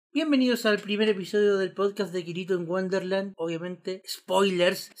Bienvenidos al primer episodio del podcast de Kirito en Wonderland. Obviamente,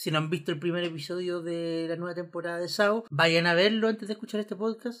 spoilers, si no han visto el primer episodio de la nueva temporada de SAO, vayan a verlo antes de escuchar este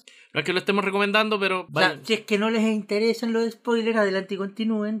podcast. No es que lo estemos recomendando, pero vayan. O sea, si es que no les interesan los spoilers, adelante y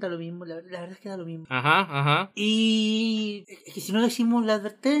continúen, da lo mismo, la verdad es que da lo mismo. Ajá. Y es que si no decimos la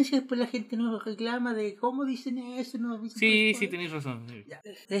advertencia, después la gente nos reclama de cómo dicen eso, no dicen. Sí, tenéis razón. Sí. Ya,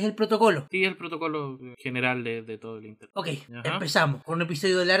 es el protocolo. Sí, el protocolo general de todo el internet. Ok, empezamos con un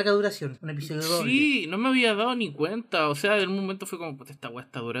episodio de larga duración, un episodio doble. Sí, no me había dado ni cuenta, o sea, en un momento fue como, esta weá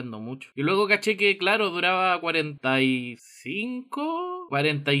está durando mucho. Y luego caché que, claro, duraba 45,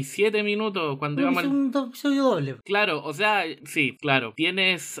 47 minutos cuando íbamos un episodio doble. Claro, o sea, sí, claro.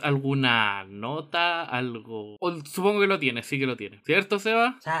 ¿Tienes alguna nota, algo? Supongo que lo tienes, sí que lo tienes. ¿Cierto,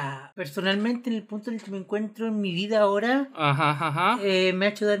 Seba? O sea, personalmente en el punto en el que me encuentro en mi vida ahora, me ha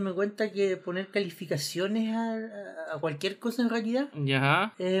hecho darme cuenta que poner calificaciones a cualquier cosa en realidad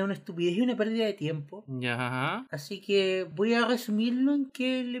es una estupidez y una pérdida de tiempo. Así que voy a resumirlo en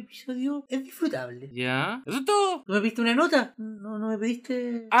que el episodio es disfrutable. ¿Eso es todo? ¿No me pediste una nota? ¿No me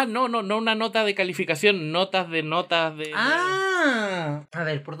pediste...? No una nota de calificación, notas de... A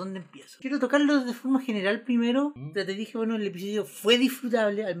ver, ¿por dónde empiezo? Quiero tocarlo de forma general primero. Ya te dije, bueno, el episodio fue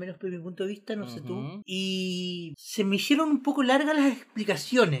disfrutable, al menos por mi punto de vista, no sé tú. Y se me hicieron un poco largas las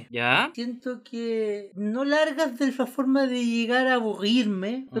explicaciones. Siento que no largas de la forma de llegar a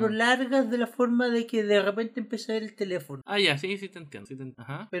aburrirme, pero largas de la forma de que de repente empecé a ver el teléfono. Sí, te entiendo.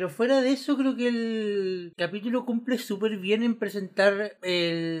 Pero fuera de eso, creo que el capítulo cumple súper bien en presentar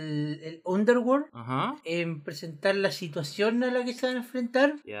el Underworld, en presentar la situación a la que se van a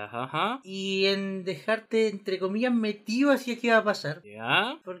enfrentar, y en dejarte, entre comillas, metido hacia qué va a pasar.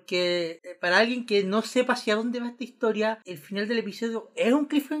 Porque para alguien que no sepa hacia dónde va esta historia, el final del episodio es un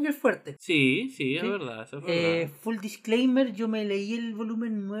cliffhanger fuerte. Sí, es verdad, eso es verdad. Full disclaimer, yo me leí el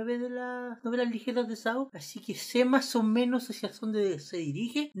volumen 9 de las novelas ligeras de SAO, así que sé más o menos hacia dónde se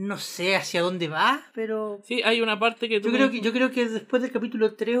dirige. No sé hacia dónde va, pero... Sí, hay una parte que yo creo que después del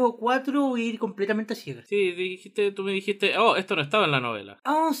capítulo 3 o 4 voy a ir completamente a ciegas. Sí, tú me dijiste, esto no estaba en la novela.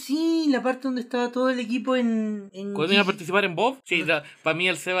 Sí, la parte donde estaba todo el equipo en ¿Cuándo iba a participar en Bob? Sí, para mí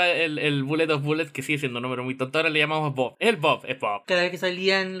el Seba, el Bullet of Bullets, que sigue siendo un número muy tonto, ahora le llamamos Bob. Es Bob. Cada vez que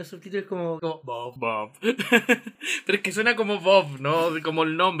salían los subtítulos como Bob. Pero es que suena como Bob, ¿no? Como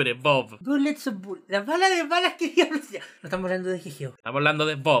el nombre, Bob. Bullets of Bullets. Las balas que diablos. No estamos hablando de Gigeo. Estamos hablando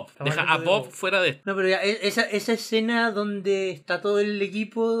de Bob. Deja a Bob fuera de esto. No, pero ya, esa escena donde está todo el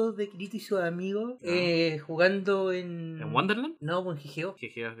equipo de Kirito y sus amigos jugando en... ¿En Wonderland? No, en Gigeo.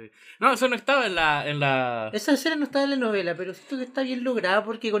 Sí. No, eso no estaba en la... Esa escena no estaba en la novela, pero siento que está bien lograda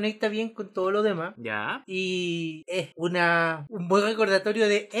porque conecta bien con todo lo demás. Y es un buen recordatorio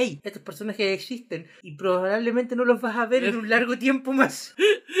de, hey, estos personajes existen y probablemente no los vas a ver en un largo tiempo más.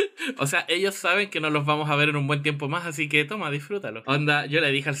 O sea, ellos saben que no los vamos a ver en un buen tiempo más, así que toma, disfrútalo. Onda, yo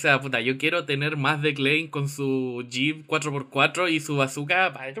le dije al Seba, yo quiero tener más de Klein con su Jeep 4x4 y su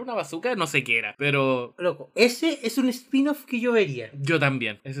bazooka. Era una bazooka, no sé qué era, pero... Loco, ese es un spin-off que yo vería. Yo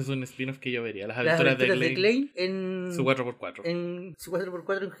también, ese es un spin-off que yo vería. Las aventuras de Klein en su 4x4. En su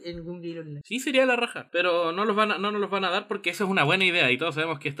 4x4 en Google Online. Sí, sería la raja, pero no nos los van a dar porque eso es una buena idea y todos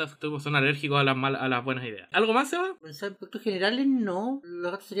sabemos que estos son alérgicos a las buenas ideas. ¿Algo más, Seba? En aspectos generales, no.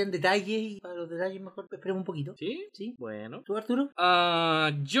 Los datos serían detalles y para los detalles mejor esperemos un poquito. ¿Sí? Bueno. ¿Tú, Arturo?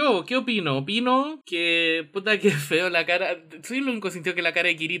 Yo, ¿qué opino? Opino que, que feo la cara. Soy el único que sintió que la cara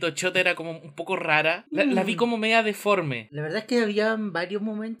de Kirito Shota era como un poco rara. La vi como media deforme. La verdad es que había varios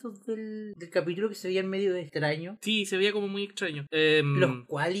momentos del capítulo que se veían medio extraños. Sí, se veía como muy extraño. Los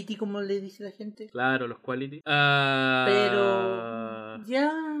quality, como le dice la gente. Claro, los quality. Pero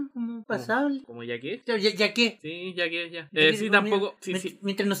ya, como pasable. ¿Como ya qué? ¿Ya qué? Sí, ya qué. Sí, tampoco. Sí.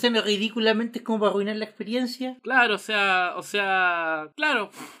 Mientras no sea rídicamente es como para arruinar la experiencia. Claro, o sea,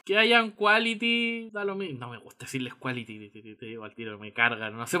 claro, que hayan quality, da lo mismo. No me gusta decirles quality, te digo al tiro, me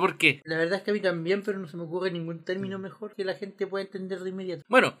cargan, no sé por qué. La verdad es que a mí también, pero no se me ocurre ningún término mejor que la gente pueda entender de inmediato.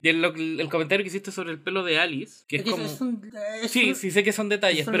 Bueno, y el comentario que hiciste sobre el pelo de Alice, que es como... Sí, sé que son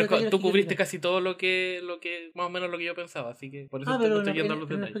detalles, pero tú cubriste casi todo lo que más o menos lo que yo pensaba, así que por eso estoy yendo a los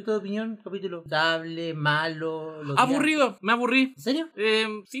detalles. Respecto de opinión, capítulo dable, malo, aburrido, me aburrí. ¿En serio?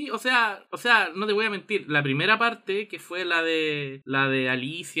 Sí, o sea, sea, no te voy a mentir, la primera parte, que fue la de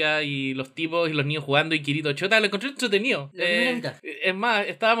Alicia y los tipos y los niños jugando y Kirito Shota, la encontré entretenido. La primera mitad. Es más,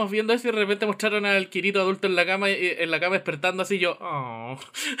 estábamos viendo eso y de repente mostraron al Kirito adulto en la cama despertando así yo, oh.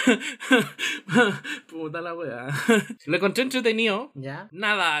 Puta la wea. Lo encontré entretenido. Ya.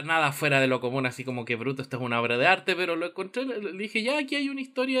 Nada fuera de lo común, así como que bruto, esto es una obra de arte, pero lo encontré, le dije, ya, aquí hay una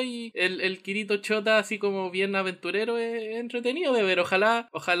historia y el Kirito Shota, así como bien aventurero, es entretenido de ver. Ojalá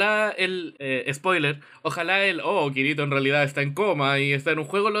spoiler, ojalá Kirito en realidad está en coma y está en un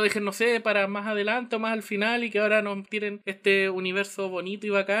juego, lo dejen, no sé, para más adelante o más al final y que ahora nos tiren este universo bonito y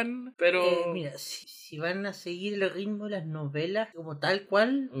bacán, pero... Mira, si van a seguir el ritmo de las novelas como tal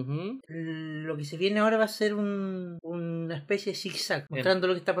cual, lo que se viene ahora va a ser una especie de zigzag, mostrando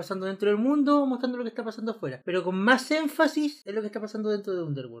lo que está pasando dentro del mundo, mostrando lo que está pasando afuera, pero con más énfasis en lo que está pasando dentro de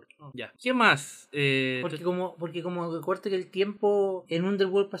Underworld. Ya. ¿Qué más? Porque como recuerdo que el tiempo en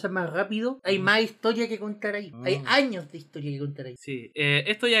Underworld pasa más rápido, hay más historia que contar ahí. Hay años de historia que contar ahí. Sí.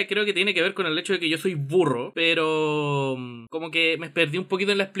 Esto ya creo que tiene que ver con el hecho de que yo soy burro, pero como que me perdí un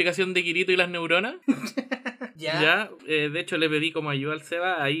poquito en la explicación de Kirito y las neuronas. Ya, de hecho le pedí como ayuda al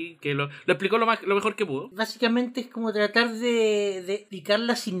Seba ahí que lo explicó lo mejor que pudo. Básicamente es como tratar de explicar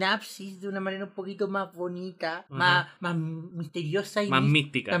la sinapsis de una manera un poquito más bonita, más misteriosa y más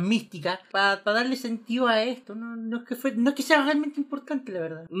mística, para darle sentido a esto. No es que sea realmente importante, la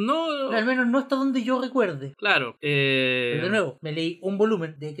verdad. No, pero al menos no hasta donde yo recuerde. Claro. Pero de nuevo, me leí un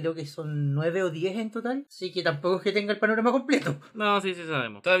volumen de creo que son 9 o 10 en total, así que tampoco es que tenga el panorama completo. No, sí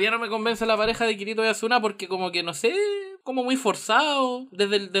sabemos. Todavía no me convence la pareja de Kirito y Asuna porque como que no sé, como muy forzado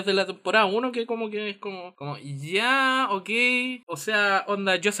desde la temporada 1, que como que es como ya, ok, o sea,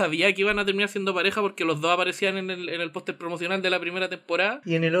 onda, yo sabía que iban a terminar siendo pareja porque los dos aparecían en el póster promocional de la primera temporada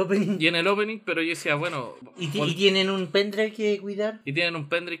y en el opening, pero yo decía, bueno, y tienen un pendrive que cuidar, ay,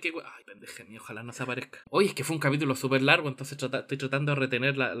 pendeja mía, ojalá no se aparezca. Oye, es que fue un capítulo súper largo, entonces estoy tratando de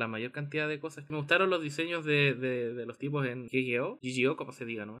retener la mayor cantidad de cosas. Me gustaron los diseños de los tipos en GGO, como se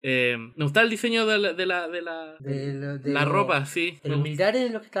diga, ¿no? Me gustaba el diseño de la ropa, sí. ¿De los militares de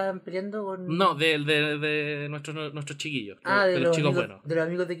los que estaban peleando con...? No, de nuestros chiquillos. De los chicos amigos, buenos. de los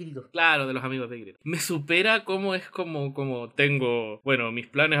amigos de Kirito. Claro, de los amigos de Kirito. Me supera cómo es como tengo... Bueno, mis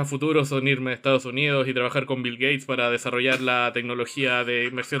planes a futuro son irme a Estados Unidos y trabajar con Bill Gates para desarrollar la tecnología de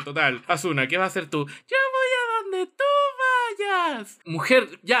inmersión total. Asuna, ¿qué vas a hacer tú? Yo voy a donde tú vayas. Mujer,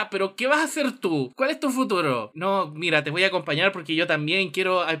 ya, pero ¿qué vas a hacer tú? ¿Cuál es tu futuro? No, mira, te voy a acompañar porque yo también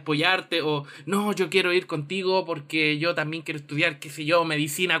quiero apoyarte. O, no, yo quiero ir contigo porque yo también quiero estudiar, qué sé yo,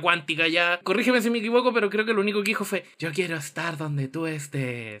 medicina cuántica ya. Corrígeme si me equivoco, pero creo que lo único que dijo fue, yo quiero estar donde tú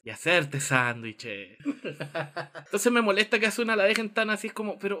estés y hacerte sándwiches. Entonces me molesta que Asuna la dejen tan así, es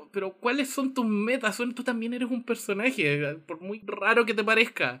como, pero ¿cuáles son tus metas? Tú también eres un personaje, por muy raro que te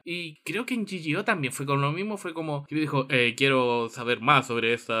parezca. Y creo que en GGO también fue con lo mismo, fue como, que dijo, quiero saber más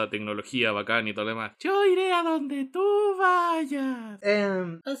sobre esta tecnología bacán y todo lo demás. Yo iré a donde tú vayas.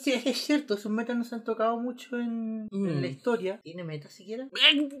 Sí, es cierto, sus metas no se han tocado mucho en la historia. ¿Tiene metas siquiera?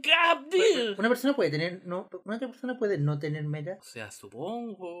 Una persona puede tener, no, una otra persona puede no tener metas. O sea,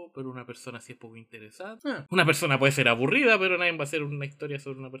 supongo, pero una persona sí es poco interesante. Una persona puede ser aburrida, pero nadie va a hacer una historia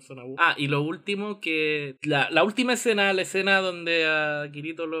sobre una persona aburrida. Y lo último que... La última escena, la escena donde a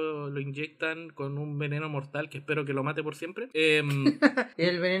Kirito lo inyectan con un veneno mortal que espero que lo mate por siempre.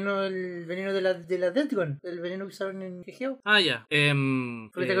 el veneno de la Death Gun, el veneno que usaron en GGO. Ya.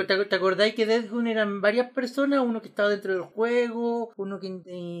 ¿Te acordáis que Death Gun eran varias personas? Uno que estaba dentro del juego, uno que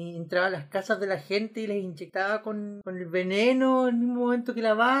entraba a las casas de la gente y les inyectaba con el veneno en el mismo momento que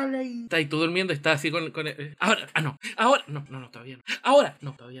la bala y... Está ahí tú durmiendo, está así con ahora, no, todavía no. Ahora,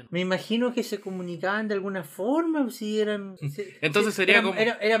 no, todavía no. Me imagino que se comunicaban de alguna forma, si eran... Entonces sería eran, como...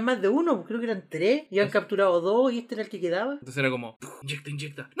 Eran más de uno, creo que eran 3, y han capturado 2 y este era el que quedaba. Entonces era como,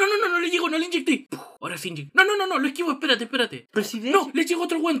 inyecta. No le llego, no le inyecté. Ahora sí inyecta. No, lo esquivo, espérate. Pero si de hecho... No, le llegó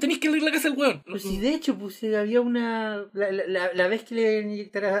otro weón, tenéis que abrir la casa del weón. Pero si de hecho, pues había una... La vez que le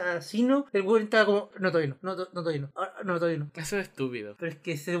inyectara a Sino, el weón estaba como, no, todavía no. Eso es estúpido. Pero es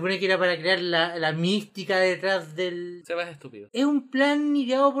que se supone que era para crear la mística detrás del... Se va, es estúpido. Es un plan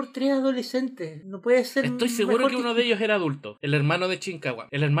ideado por 3 adolescentes. No puede ser... Estoy seguro que uno de ellos era adulto. El hermano de Shinkawa.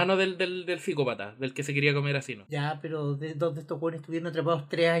 El hermano del psicópata, del que se quería comer a Sino. Ya, pero dos de estos jóvenes estuvieron atrapados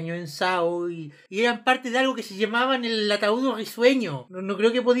 3 años en Sao y eran parte de algo que se llamaban el ataúd risueño. No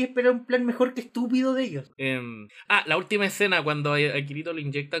creo que podía esperar un plan mejor que estúpido de ellos. La última escena cuando a Kirito le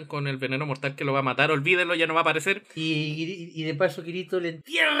inyectan con el veneno mortal que lo va a matar, olvídenlo, ya no va a aparecer. Y de paso Kirito le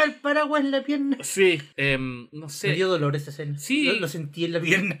entierra el paraguas en la pierna. Sí, Sí, no sé. Me dio dolor esa escena. Sí. Lo sentí en la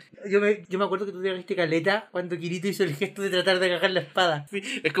pierna. Yo me acuerdo que tú te viste caleta cuando Kirito hizo el gesto de tratar de agarrar la espada. Sí,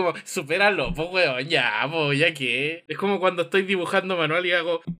 es como, supéralo, pues weón, ya que. Es como cuando estoy dibujando manual y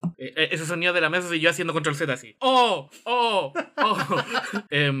hago ese sonido de la mesa y yo haciendo control Z así. ¡Oh!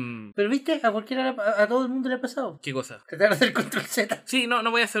 Pero viste, a todo el mundo le ha pasado. ¿Qué cosa? Tratar de hacer control Z. Sí, no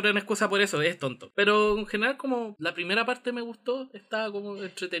voy a hacer una excusa por eso, es tonto. Pero en general, como la primera parte me gustó, estaba como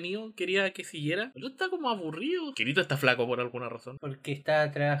entretenido, quería que siguiera. Pero está como aburrido. Kirito está flaco por alguna razón. Porque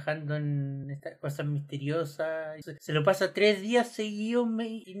está trabajando en estas cosas misteriosas. Se lo pasa 3 días seguidos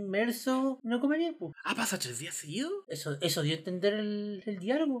inmerso. No come bien, pues. ¿Pasa 3 días seguidos? Eso dio a entender el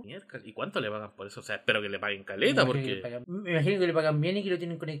diálogo. ¿Y cuánto le pagan por eso? O sea, espero que le paguen caleta, porque... Me imagino que le pagan bien y que lo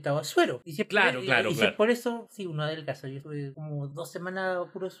tienen conectado a suero. Y si es claro. Si es por eso, sí, uno adelgaza. Yo estuve como 2 semanas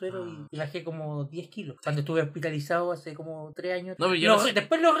a puro suero y bajé como 10 kilos. Cuando estuve hospitalizado hace como 3 años.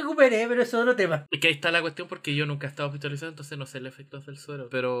 Después lo recuperé, pero eso es otro tema. Es que ahí está la cuestión porque yo nunca he estado hospitalizado, entonces no sé el efecto del suero.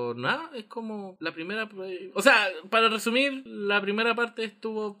 Pero nada, es como la primera... O sea, para resumir, la primera parte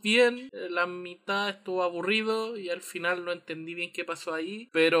estuvo bien, la mitad estuvo aburrido y al final no entendí bien qué pasó ahí.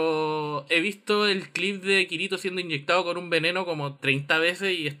 Pero he visto el clip de Kirito siendo inyectado con un veneno como 30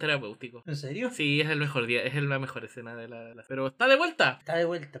 veces y es terapéutico. ¿En serio? Sí, es el mejor día, es la mejor escena de la... Pero está de vuelta. Está de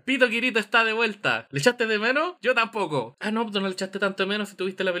vuelta. Pito Kirito está de vuelta. ¿Le echaste de menos? Yo tampoco. No le echaste tanto de menos si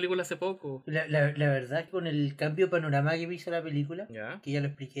tuviste la película hace poco. La verdad es que con el cambio de panorama que hizo la película, ¿Ya? que ya lo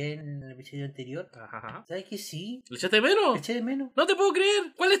expliqué en el episodio anterior, Ajá. ¿sabes que sí? ¿Le echaste de menos? Le eché de menos. No te puedo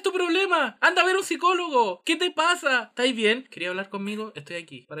creer. ¿Cuál es tu problema? Anda a ver un psicólogo. ¿Qué te pasa? ¿Estáis bien? ¿Quería hablar conmigo? Estoy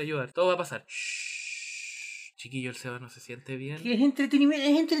aquí para ayudar. Todo va a pasar. Shh. Chiquillo, el Seba no se siente bien. Que es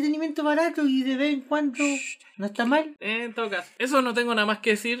entretenimiento barato y de vez en cuando no está mal. En todo caso, eso no tengo nada más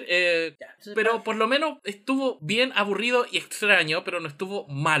que decir. Pero por lo menos estuvo bien, aburrido y extraño, pero no estuvo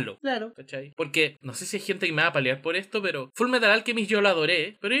malo. Claro. ¿Cachai? Porque no sé si hay gente que me va a pelear por esto, pero Full Metal Alchemist yo lo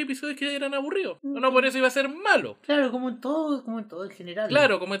adoré, pero hay episodios que eran aburridos. No por eso iba a ser malo. Claro, como en todo en general.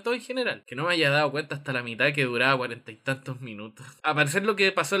 Claro, como en todo en general. Que no me haya dado cuenta hasta la mitad que duraba 40 y tantos minutos. A parecer lo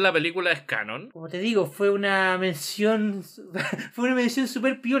que pasó en la película es canon. Como te digo, fue una mención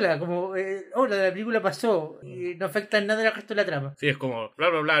súper piola, como la película pasó y no afecta en nada el resto de la trama. Sí, es como bla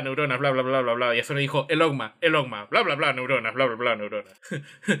bla bla, neuronas, bla bla bla bla bla, y eso le dijo el ogma, bla bla bla, neuronas, bla bla bla, neuronas.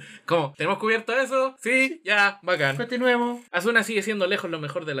 ¿Cómo? ¿Tenemos cubierto eso? Sí, ya, bacán. Continuemos. Asuna sigue siendo lejos lo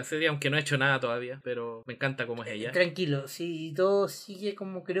mejor de la serie, aunque no ha hecho nada todavía, pero me encanta cómo es ella. Tranquilo, si todo sigue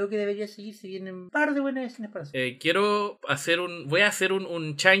como creo que debería seguir, si vienen un par de buenas escenas para hacer. Voy a hacer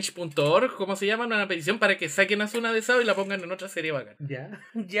un change.org, ¿cómo se llama? Una petición para que saquen a Asuna de Sao y la pongan en otra serie bacán.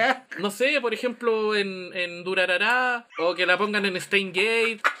 Ya. No sé, por ejemplo, en Durarara, o que la pongan en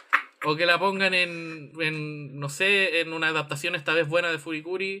Steingate, o que la pongan no sé, en una adaptación esta vez buena de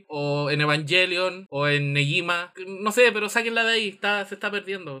Furikuri, o en Evangelion, o en Negima. No sé, pero sáquenla de ahí, se está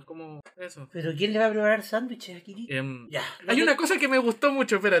perdiendo. Es como eso. ¿Pero quién le va a preparar sándwiches a Kirito? Hay una cosa que me gustó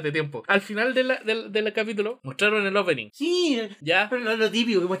mucho, espérate, tiempo. Al final del capítulo mostraron el opening. Sí, ¿ya? Pero lo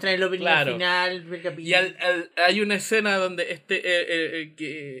típico que muestran el opening al final del capítulo. Y hay una escena donde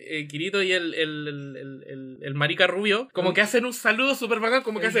Kirito y el marica rubio como que hacen un saludo súper bacán,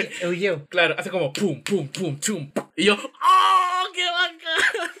 como que hacen... Claro, hace como pum, pum, pum, chum. Y yo, ¡oh, qué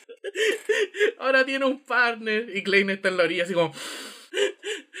bacán! Ahora tiene un partner. Y Klein está en la orilla así como...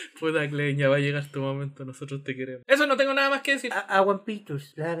 Puta Klein, ya va a llegar tu momento, nosotros te queremos. Eso, no tengo nada más que decir. A One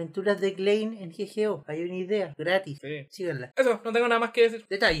Pictures, las aventuras de Klein en GGO. Hay una idea, gratis. Sí. Síganla. Eso, no tengo nada más que decir.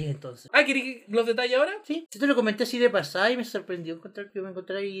 Detalles entonces. ¿Queréis los detalles ahora? Sí. Yo te lo comenté así de pasada y me sorprendió encontrar que me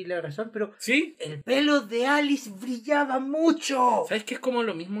encontré ahí la razón, pero... ¿Sí? El pelo de Alice brillaba mucho. ¿Sabes que es como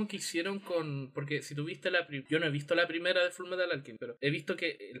lo mismo que hicieron con... Porque si tuviste yo no he visto la primera de Full Metal Alchemist, pero he visto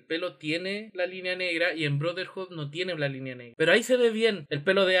que el pelo tiene la línea negra y en Brotherhood no tiene la línea negra. Pero ahí se ve bien el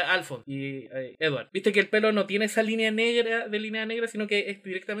pelo de Alphonse y Edward. Viste que el pelo no tiene esa línea negra, sino que es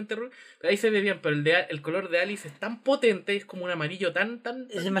directamente rubio. Ahí se ve bien, pero el color de Alice es tan potente, es como un amarillo tan...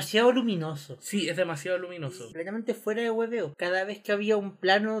 Es demasiado luminoso. Sí, es demasiado luminoso. Completamente fuera de hueveo. Cada vez que había un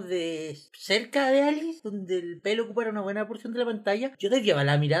plano de cerca de Alice, donde el pelo ocupara una buena porción de la pantalla, yo desviaba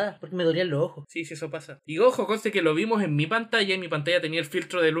la mirada, porque me dolían los ojos. Sí, eso pasa. Y ojo, conste que lo vimos en mi pantalla, y mi pantalla tenía el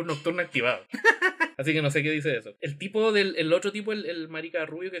filtro de luz nocturna activado. Así que no sé qué dice eso. El tipo el otro tipo, el marica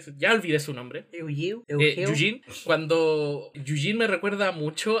rubio, que ya olvidé su nombre. Eugene. Cuando Eugene me recuerda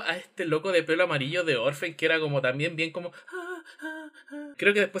mucho a este loco de pelo amarillo de Orphan, que era como también bien como...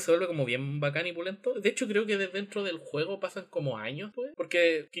 Creo que después se vuelve como bien bacán y pulento. De hecho, creo que dentro del juego pasan como años, pues.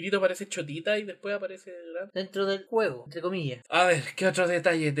 Porque Kirito aparece chotita y después aparece grande. Dentro del juego, entre comillas. A ver, ¿qué otro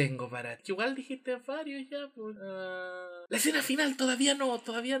detalle tengo para ti? Igual dijiste varios ya, pues. La escena final todavía no.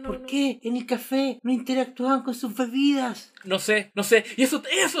 ¿Por qué en el café no interactuaban con sus bebidas? No sé. Y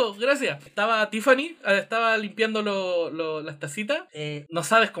eso, gracias. Estaba Tiffany, estaba limpiando las tacitas. No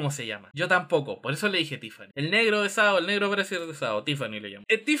sabes cómo se llama. Yo tampoco, por eso le dije Tiffany. El negro de Sao, el negro parece de Sao, Tiffany le llamo.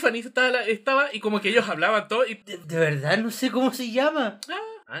 Tiffany estaba y como que ellos hablaban todo y... De verdad no sé cómo se llama.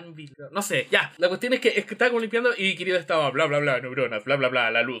 Anvil, no sé, ya. La cuestión es que estaba como limpiando y Kirito estaba bla bla bla, neuronas, bla bla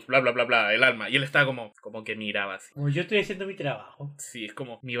bla, la luz, bla bla bla bla, el alma. Y él estaba como que miraba así. Como yo estoy haciendo mi trabajo. Sí, es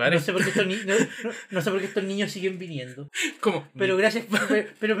como mi bar. No sé por qué no sé por qué estos niños siguen viniendo. Como pero gracias,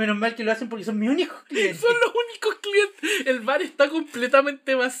 pero menos mal que lo hacen porque son mis únicos clientes. Son los únicos clientes. El bar está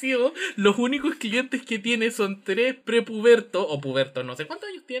completamente vacío. Los únicos clientes que tiene son 3 prepubertos o pubertos, no sé cuántos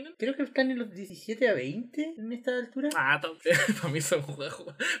años tienen. Creo que están en los 17 a 20 en esta altura. Para mí son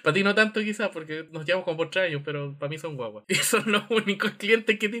guaguas. Para ti no tanto quizás porque nos llevamos como por 3 años, pero para mí son guaguas. Y son los únicos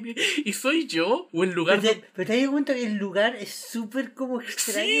clientes que tiene. ¿Y soy yo? ¿O el lugar? Pero te das cuenta que el lugar es súper como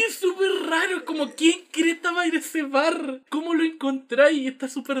extraño. Sí, es súper raro. Es como, ¿quién cresta va a ir a ese bar? ¿Cómo lo encontráis? Y está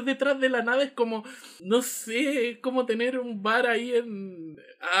súper detrás de la nave. Es como, no sé, es como tener un bar ahí en...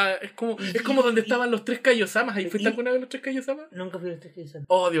 es como donde estaban los 3 Kaiosamas. ¿Ahí fuiste alguna vez a los 3 Kaiosamas? Nunca fui a los 3 Kaiosamas.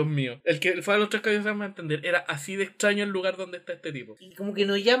 Oh, Dios mío. El que fue a los 3 Kaiosamas a entender. Era así de extraño el lugar donde está este tipo. Y como que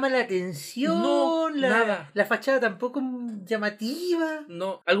no llama la atención. No, nada. La fachada tampoco es llamativa.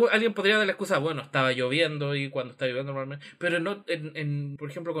 No, alguien podría dar la excusa, bueno, estaba lloviendo y cuando está lloviendo normalmente. Pero no, por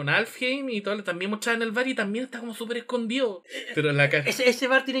ejemplo, con Alfheim y todo, también mostraban el bar y también está como súper escondido. Pero en la caja. Ese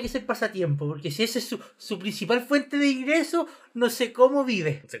bar tiene que ser pasatiempo, porque si esa es su principal fuente de ingreso, no sé cómo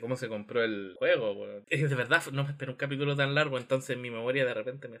vive. No sé cómo se compró el juego, bueno. De verdad, no me esperé un capítulo tan largo, entonces mi memoria de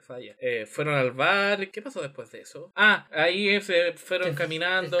repente me falla. Fueron al bar, ¿qué pasó después de eso? Ahí se fueron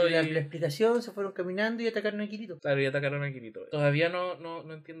caminando la explicación, se fueron caminando y atacaron a Kirito. Claro, y atacaron a Kirito. Todavía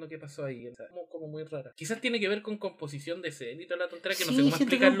no entiendo qué pasó ahí. O sea, como muy rara. Quizás tiene que ver con composición de escena y toda la tontera que no sé cómo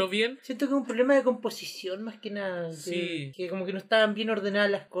explicarlo bien. Siento que es un problema de composición más que nada. Sí. Que como que no estaban bien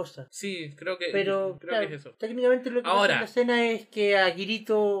ordenadas las cosas. Sí, creo que claro, es eso. Técnicamente lo que pasa en la escena es que a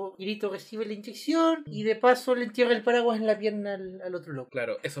Kirito recibe la inyección y de paso le entierra el paraguas en la pierna al otro loco.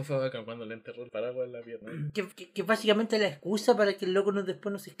 Claro, eso fue bacán cuando le enterró el paraguas en la pierna. Que básicamente es la excusa para que el loco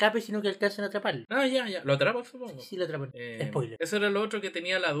después no se escape, sino que alcancen a atraparlo. Ya. ¿Lo atrapan, supongo? Sí, lo atrapan. Spoiler. Eso era lo otro que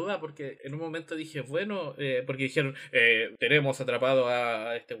tenía la duda, porque en un momento dije, bueno, porque dijeron, tenemos atrapado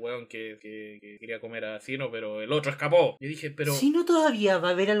a este weón que quería comer a Sino, pero el otro escapó. Yo dije, pero... ¿Sino todavía va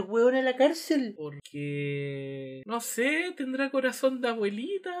a ver al weón en la cárcel? Porque... no sé, tendrá corazón de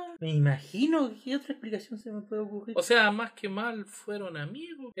abuelita. Me imagino. ¿Qué otra explicación se me puede ocurrir? O sea, más que mal fueron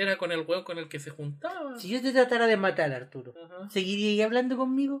amigos. Era con el weón con el que se juntaba. Si yo te tratara de matar, Arturo, ¿seguiríais hablando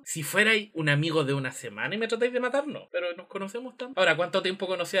conmigo? Si fuerais un amigo de una semana y me tratáis de matar, no. Pero nos conocemos tanto. Ahora, ¿cuánto tiempo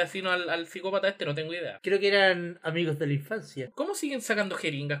conocí a Sino al psicópata este? No tengo idea. Creo que eran amigos de la infancia. ¿Cómo siguen sacando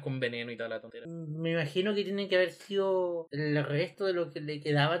jeringas con veneno y toda la tontera? Me imagino que tienen que haber sido el resto de lo que le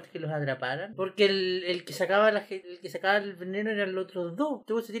quedaba antes que los atraparan. Porque el que sacaba el veneno eran los otros dos.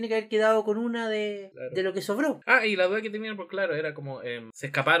 Entonces se tiene que haber quedado con una de lo que sobró. Y la duda que tenían, pues claro, era como se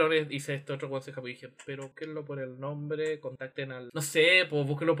escaparon y este otro cuando se escapó y dije, pero búsquenlo por el nombre, contacten al... no sé, pues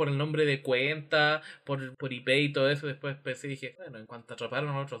búsquenlo por el nombre de cuenta, por IP y todo eso. Después pensé y dije, bueno, en cuanto atraparon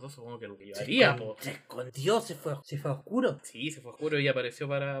a los otros dos, supongo que lo que llevaría, se escondió, se fue oscuro. Sí, se fue oscuro y apareció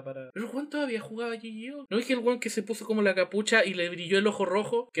para... Pero el Juan todavía jugaba Yu-Gi-Oh! ¿No dije el Juan que se puso como la capucha y le brilló el ojo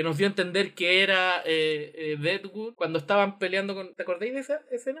rojo? Que nos dio a entender que era Deadwood cuando estaban peleando con... ¿Te acordáis de esa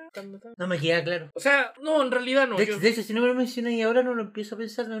escena? No me queda claro. O sea, no, en realidad no. De hecho, si no me lo mencionas y ahora no lo empiezo a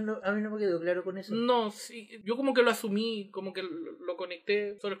pensar, a mí no me quedó claro con eso. No, sí, yo como que lo asumí, como que lo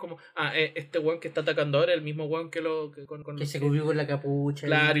conecté, solo es como, este weón que está atacando ahora, el mismo weón que se cubrió con la capucha.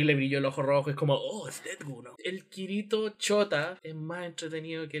 Claro, y le brilló el ojo rojo, es como, es Deadwood, ¿no? El Kirito Shota es más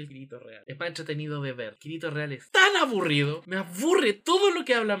entretenido que el Kirito real, es más entretenido de ver. Kirito real es tan aburrido, me aburre, todo lo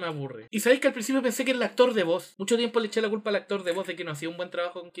que habla me aburre. Y sabéis que al principio pensé que era el actor de voz, mucho tiempo le eché la culpa al actor de voz de que no hacía un buen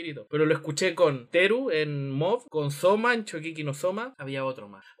trabajo con Kirito, pero lo escuché con Teru en Mob, con Soma en Shokiki no Soma, había otro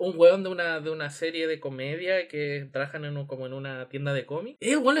más, un weón de una serie de comedia que trabajan como en una tienda de cómics.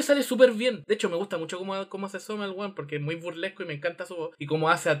 El weón le sale súper bien. De hecho, me gusta mucho cómo hace Soma el weón, porque es muy burlesco y me encanta su voz. Y como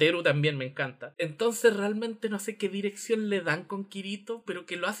hace a Teru también me encanta. Entonces realmente no sé qué dirección le dan con Kirito, pero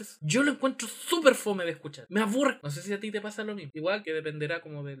que lo haces. Yo lo encuentro súper fome de escuchar. Me aburre. No sé si a ti te pasa lo mismo. Igual que dependerá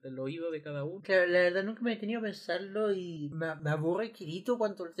como del oído de cada uno. Claro, la verdad nunca me he tenido a pensarlo y me aburre Kirito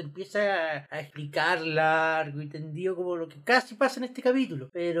cuando te empieza a explicar largo y tendido como lo que casi pasa en este capítulo.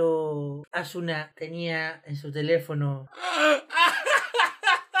 Pero Asuna tenía en su teléfono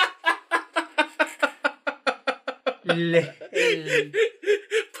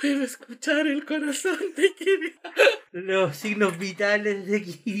Puedo escuchar el corazón de Kirito. los signos vitales de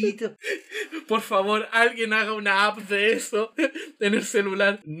Kirito. Por favor, alguien haga una app de eso en el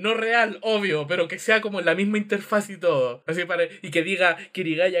celular. No real, obvio, pero que sea como la misma interfaz y todo. Así y que diga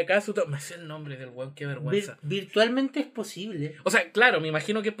Kirigaya Kazuto. Me sé el nombre del weón, qué vergüenza. Virtualmente es posible. O sea, claro, me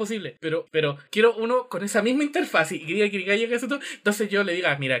imagino que es posible. Pero quiero uno con esa misma interfaz y que diga Kirigaya Kazuto. Entonces yo le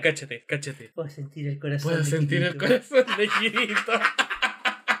diga, mira, cáchate. Puedo sentir el corazón Puedo de sentir Kirito. el corazón de Kirito.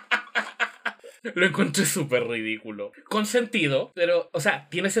 Lo encontré súper ridículo. Con sentido, pero, o sea,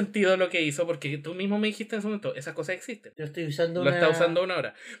 tiene sentido lo que hizo porque tú mismo me dijiste en ese momento, esas cosas existen. Yo estoy usando Lo está usando una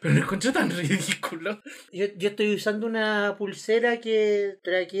hora. Pero lo encontré tan ridículo. Yo estoy usando una pulsera que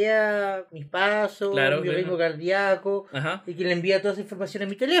traquea mis pasos, Claro, mi ritmo cardíaco, ajá. y que le envía toda esa información a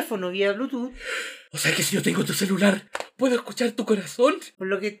mi teléfono vía Bluetooth. O sea que si yo tengo tu celular, ¿puedo escuchar tu corazón?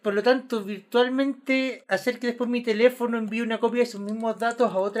 Por lo tanto, virtualmente hacer que después mi teléfono envíe una copia de esos mismos datos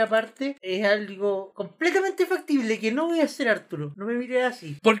a otra parte es algo completamente factible que no voy a hacer, Arturo. No me mires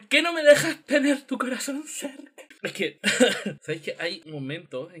así. ¿Por qué no me dejas tener tu corazón cerca? Es que, ¿sabes que hay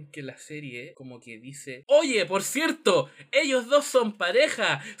momentos en que la serie como que dice, oye, por cierto, ellos dos son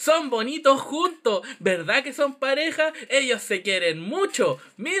pareja, son bonitos juntos, ¿verdad que son pareja? Ellos se quieren mucho,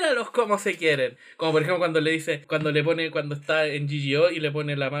 míralos cómo se quieren. Como por ejemplo cuando le dice, cuando está en GGO y le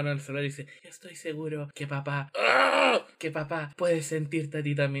pone la mano al celular y dice, estoy seguro que papá, puede sentirte a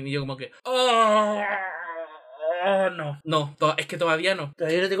ti también. Y yo como que, no, es que todavía no.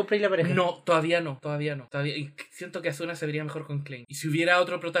 ¿Todavía no te compré la pareja? No, todavía no. Y siento que Asuna se vería mejor con Klein. Y si hubiera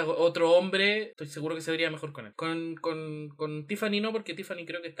otro hombre, estoy seguro que se vería mejor con él. Con Tiffany no, porque Tiffany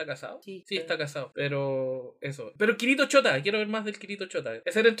creo que está casado. Sí, está casado. Pero eso. Pero Kirito Shota, quiero ver más del Kirito Shota.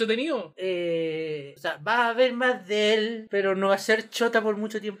 ¿Es ser entretenido? O sea, va a haber más de él, pero no va a ser chota por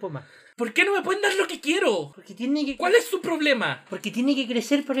mucho tiempo más. ¿Por qué no me pueden dar lo que quiero? Porque tiene que... ¿Cuál es su problema? Porque tiene que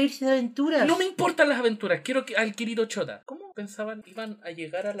crecer para irse de aventuras. No me importan las aventuras, quiero al Kirito Chota. ¿Cómo pensaban iban a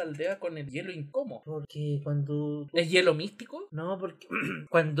llegar a la aldea con el hielo incómodo? Porque cuando... ¿Es hielo místico? No, porque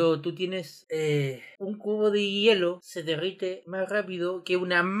cuando tú tienes un cubo de hielo, se derrite más rápido que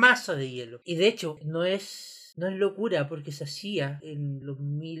una masa de hielo. Y de hecho, no es locura, porque se hacía en los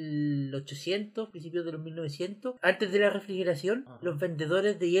 1800, principios de los 1900, antes de la refrigeración. Los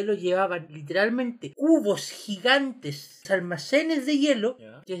vendedores de hielo llevaban literalmente cubos gigantes, almacenes de hielo,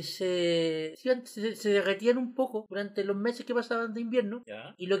 que se derretían un poco durante los meses que pasaban de invierno,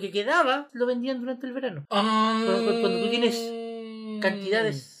 y lo que quedaba lo vendían durante el verano. Cuando tú tienes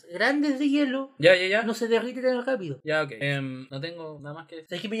cantidades grandes de hielo, no se derrite tan rápido. Ok. No tengo nada más que decir.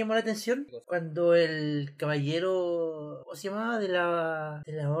 ¿Sabes qué me llamó la atención? Cuando el caballero, ¿cómo se llamaba? De la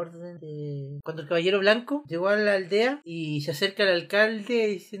orden de... Cuando el caballero blanco llegó a la aldea y se acerca al alcalde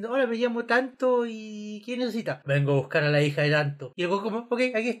diciendo, hola, me llamo tanto y ¿quién necesita? Vengo a buscar a la hija de tanto. Y luego como, ok,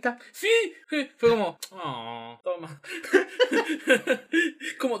 aquí está. Sí, fue como, toma.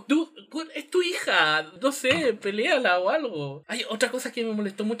 Como, tú, es tu hija, no sé, peleala o algo. Hay otra cosa que me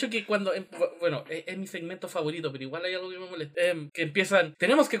molestó mucho que cuando, bueno, es mi segmento favorito, pero igual hay algo que me molesta, que empiezan,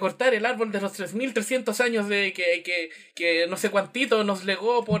 tenemos que cortar el árbol de los 3300 años de que no sé cuantito nos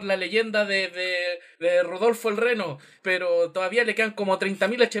legó por la leyenda de Rodolfo el Reno, pero todavía le quedan como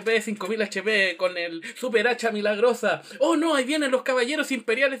 30.000 HP, 5.000 HP con el super hacha milagrosa. Oh no, ahí vienen los caballeros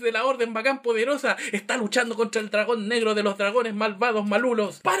imperiales de la orden bacán poderosa, está luchando contra el dragón negro de los dragones malvados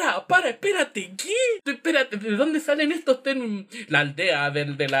malulos. Para, espérate, ¿qué? Espérate, ¿de dónde salen estos la aldea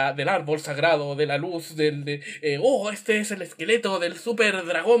del árbol sagrado, de la luz, este es el esqueleto del super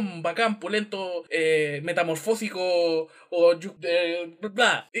dragón bacán, pulento, metamorfósico, o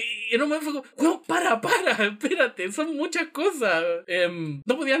bla. Y no me fue como, para, espérate, son muchas cosas.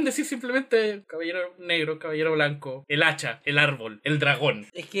 No podían decir simplemente caballero negro, caballero blanco, el hacha, el árbol, el dragón.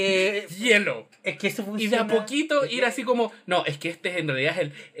 Es que... hielo. Es que eso funciona. Y de a poquito ir así como, no, es que este en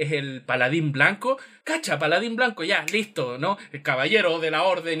realidad es el paladín blanco. Cacha, paladín blanco, ya, listo, ¿no? El caballero de la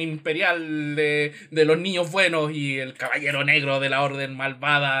orden imperial de los niños buenos y el caballero negro de la orden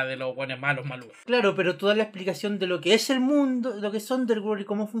malvada de los buenos malos. Claro, pero toda la explicación de lo que es el mundo, lo que es Underworld y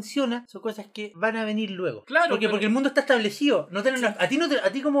cómo funciona, son cosas que van a venir luego. Claro, porque el mundo está establecido. A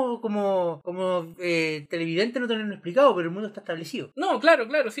ti como televidente no te lo han explicado, pero el mundo está establecido. No, claro,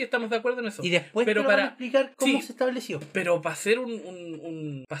 sí, estamos de acuerdo en eso. Y después te lo van a explicar cómo se estableció. Pero para hacer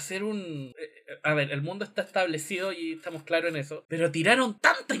a ver, el mundo está establecido y estamos claros en eso. Pero tiraron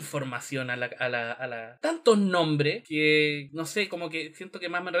tanta información tantos nombres que no sé, como que siento que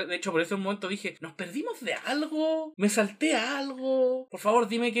más de hecho por ese momento dije, ¿nos perdimos de algo? ¿Me salté a algo? Por favor,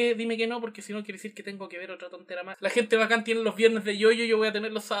 dime que no, porque si no quiere decir que tengo que ver otra tontera más. La gente bacán tiene los viernes de yoyo, yo voy a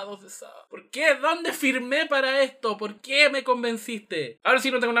tener los sábados de sábado. ¿Por qué? ¿Dónde firmé para esto? ¿Por qué me convenciste? Ahora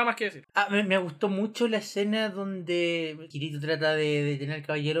sí no tengo nada más que decir. Me gustó mucho la escena donde Kirito trata de tener al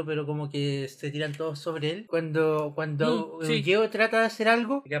caballero, pero como que se tiran todos sobre él. Cuando sí. Eugeo trata de hacer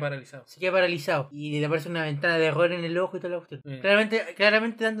algo, Se queda paralizado. y le aparece una ventana de error en el ojo y toda la cuestión.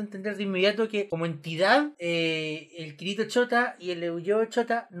 Claramente dando a entender de inmediato que como entidad el Kirito Shota y el Eugeo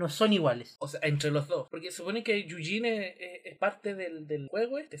Shota no son iguales. O sea, entre los dos. Porque se supone que Eugene es parte del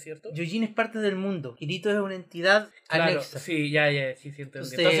juego ¿cierto? Eugene es parte del mundo. Kirito es una entidad anexa. Sí, sí,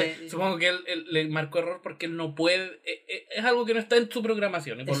 entendí. Entonces, supongo que él le marcó error porque él no puede... es algo que no está en su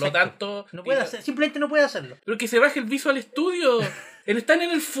programación y por lo tanto... No puede simplemente no puede hacerlo. Pero que se baje el Visual Studio. Están en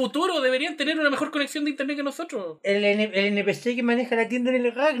el futuro, deberían tener una mejor conexión de internet que nosotros. El NPC que maneja la tienda en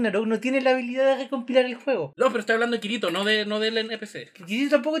el Ragnarok no tiene la habilidad de recompilar el juego. No, pero estoy hablando de Kirito, no del NPC.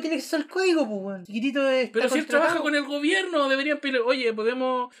 Kirito tampoco tiene acceso al código, pues. Kirito pero si él trabaja con el gobierno, deberían pedir, oye,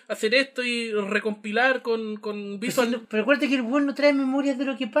 podemos hacer esto y recompilar con Visual. Pero acuérdate que el weón no trae memorias de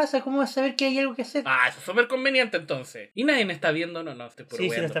lo que pasa, ¿cómo vas a saber que hay algo que hacer? Eso es súper conveniente entonces. ¿Y nadie me está viendo? No, estoy por sí,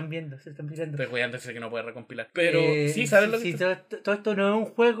 se lo están viendo, mirando. Estoy jugando, sé que no puede recompilar. Pero sí, ¿sabes lo que todo esto no es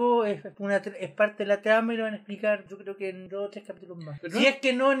un juego, es parte de la trama y lo van a explicar, yo creo que en 2 o 3 capítulos más. Pero si es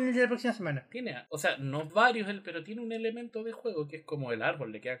que no en el de la próxima semana. O sea, no varios, pero tiene un elemento de juego que es como el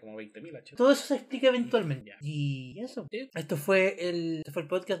árbol, le queda como 20.000 HP. Todo eso se explica eventualmente. Y eso. ¿Sí? Esto fue el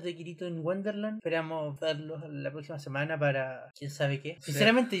podcast de Kirito en Wonderland. Esperamos verlos la próxima semana para quién sabe qué.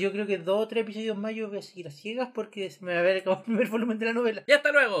 Sinceramente, yo creo que 2 o 3 episodios más yo voy a seguir a ciegas porque se me va a ver como el primer volumen de la novela. Y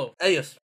hasta luego. Adiós.